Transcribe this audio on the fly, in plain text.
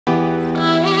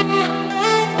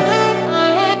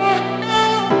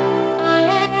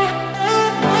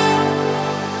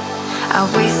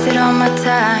all my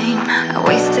time, I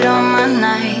wasted all my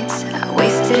nights, I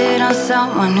wasted it on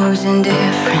someone who's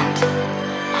indifferent.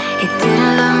 He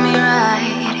didn't love me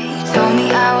right, he told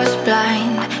me I was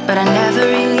blind, but I never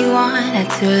really wanted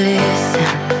to listen.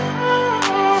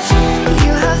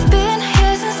 You have been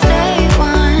here since day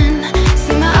one,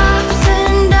 seen my ups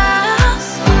and downs,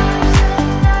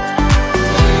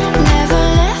 never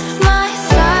left my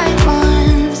side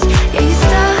once, yeah, you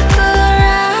stuck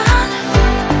around.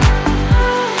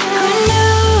 Who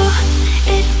knew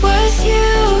it was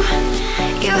you?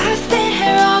 You have been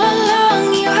here all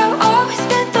along, you have always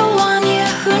been the one,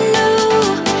 yeah, who knew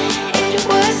it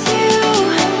was you?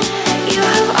 You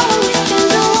have always been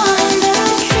the one, that's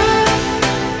the truth.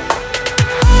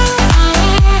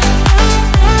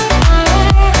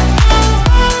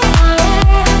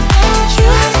 You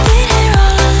have been here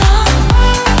all along.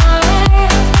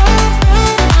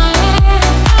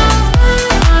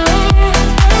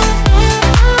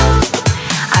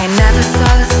 I never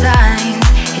saw the signs,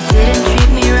 it didn't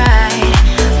treat me right,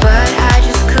 but I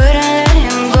just couldn't let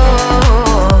him go.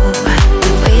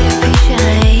 You waited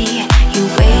patiently, you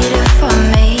waited for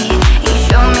me, you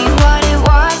showed me what it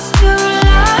was to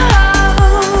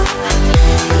love.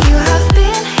 You have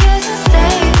been here since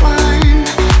day one,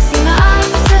 seen my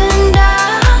ups and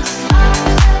downs,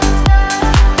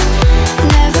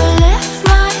 never left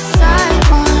my side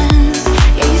once,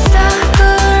 yeah, you stuck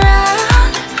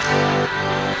around.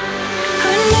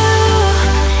 Who knew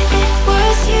it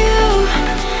was you?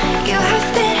 You have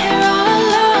been here all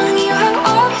along, you have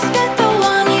always been the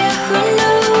one, yeah, who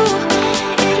knew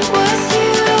it was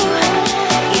you?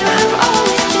 You have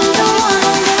always been the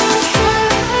one, that's the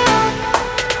truth.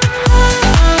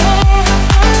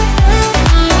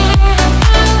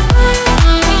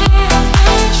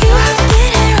 You have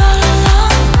been here all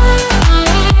along.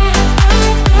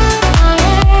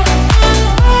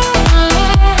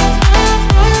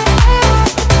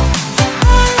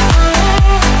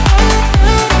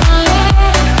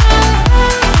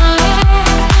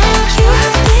 You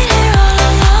have been here all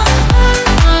along.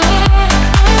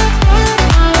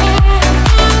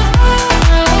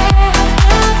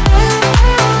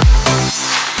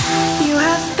 You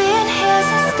have been here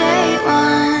since day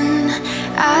one.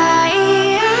 I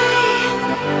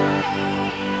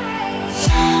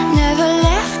never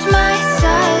left my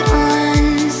side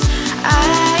once.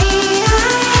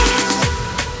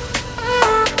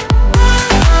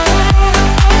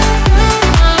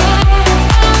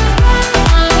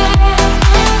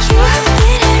 You have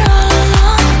been here all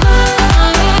along.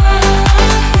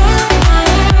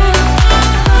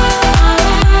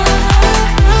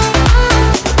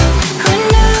 Who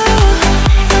knew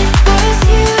it was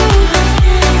you?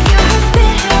 You have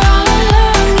been here all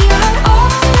along. You have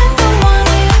always been the one,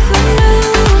 yeah, who knew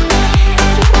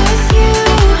it was you?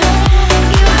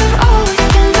 You have always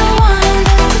been the one,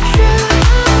 that's the truth.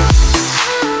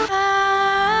 I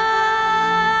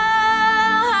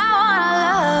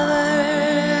want a lover.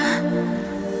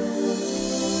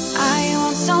 I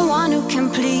want someone who can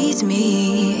please me.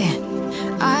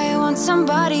 I want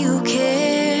somebody who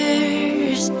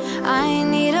cares. I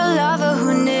need a lover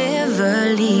who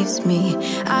never leaves me.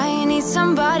 I need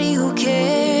somebody who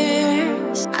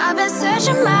cares. I've been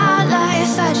searching my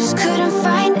life, I just couldn't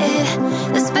find it.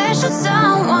 The special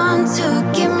someone to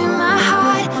give me my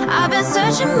heart. I've been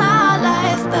searching my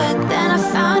life, but then I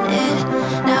found it.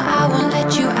 Now I won't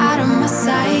let you out of my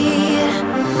sight.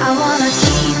 I wanna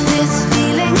keep this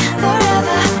feeling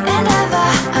forever and ever.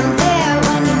 I'm there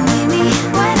when you need me,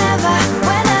 whenever,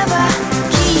 whenever.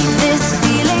 Keep this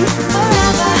feeling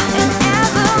forever and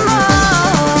evermore.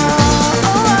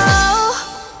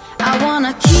 I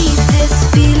wanna keep this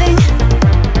feeling.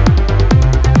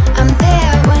 I'm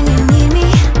there when you need me.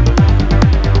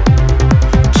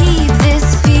 Keep this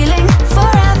feeling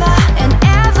forever and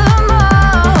evermore.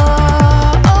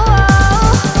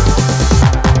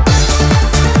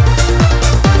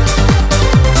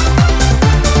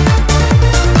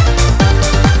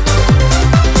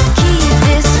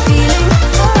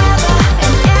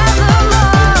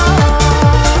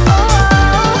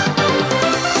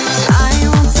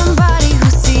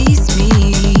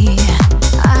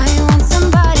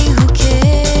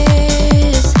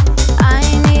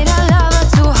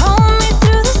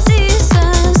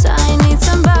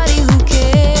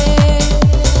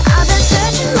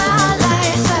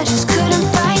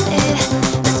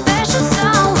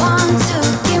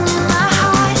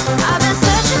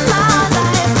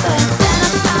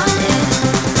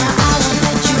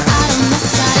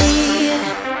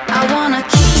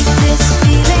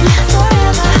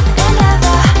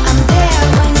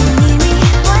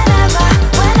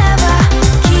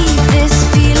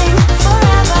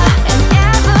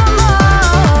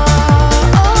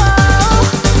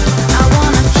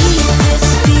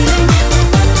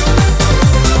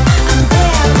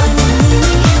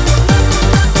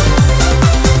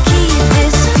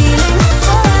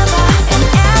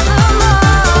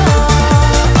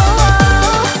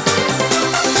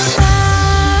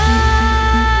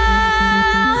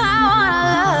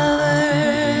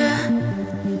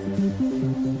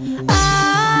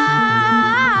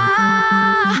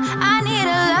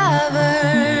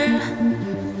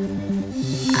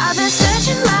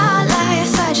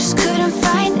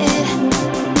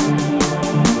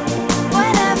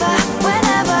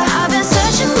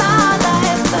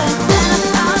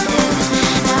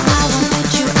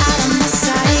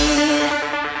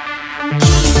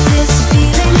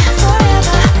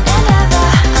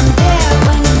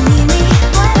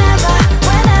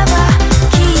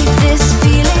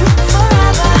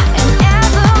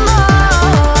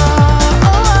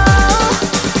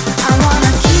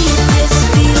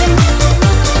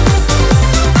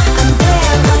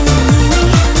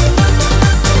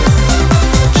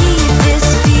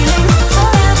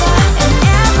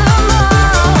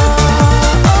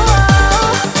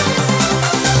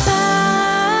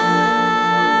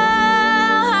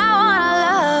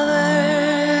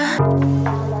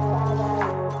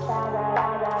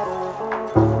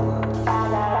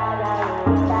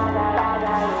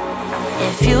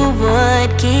 If you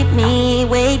would keep me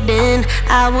waiting,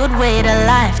 I would wait a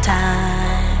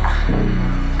lifetime.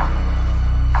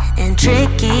 In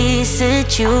tricky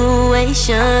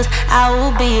situations, I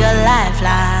will be a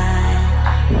lifeline.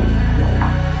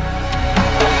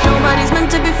 Nobody's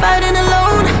meant to be fighting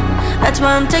alone. That's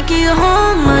why I'm taking you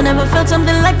home. I never felt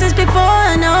something like this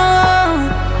before, no.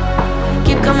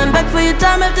 Keep coming back for you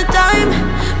time after time.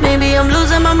 Maybe I'm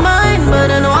losing my mind, but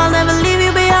I know I'll never leave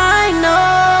you behind, no.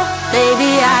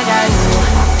 Baby, I got you.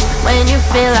 When you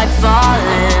feel like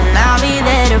falling, I'll be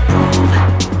there to prove,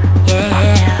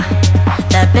 yeah,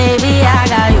 that baby, I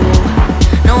got you.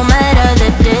 No matter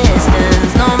the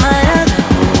distance, no matter the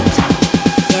route,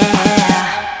 yeah,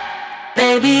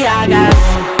 baby, I got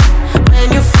you. When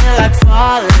you feel like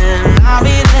falling, I'll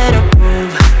be there to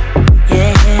prove,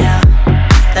 yeah,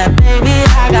 that baby,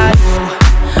 I got you.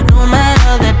 No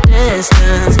matter the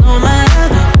distance, no matter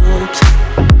the route,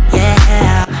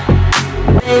 yeah,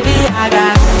 baby, I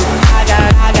got you.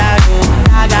 I got you.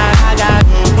 I got you. I got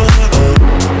you.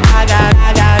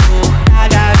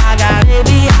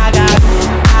 Baby, I got you.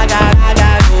 I got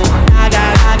you. I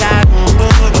got you.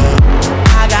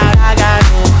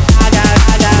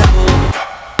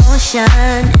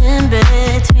 Ocean in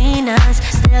between us,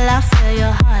 still I feel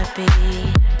your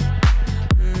heartbeat.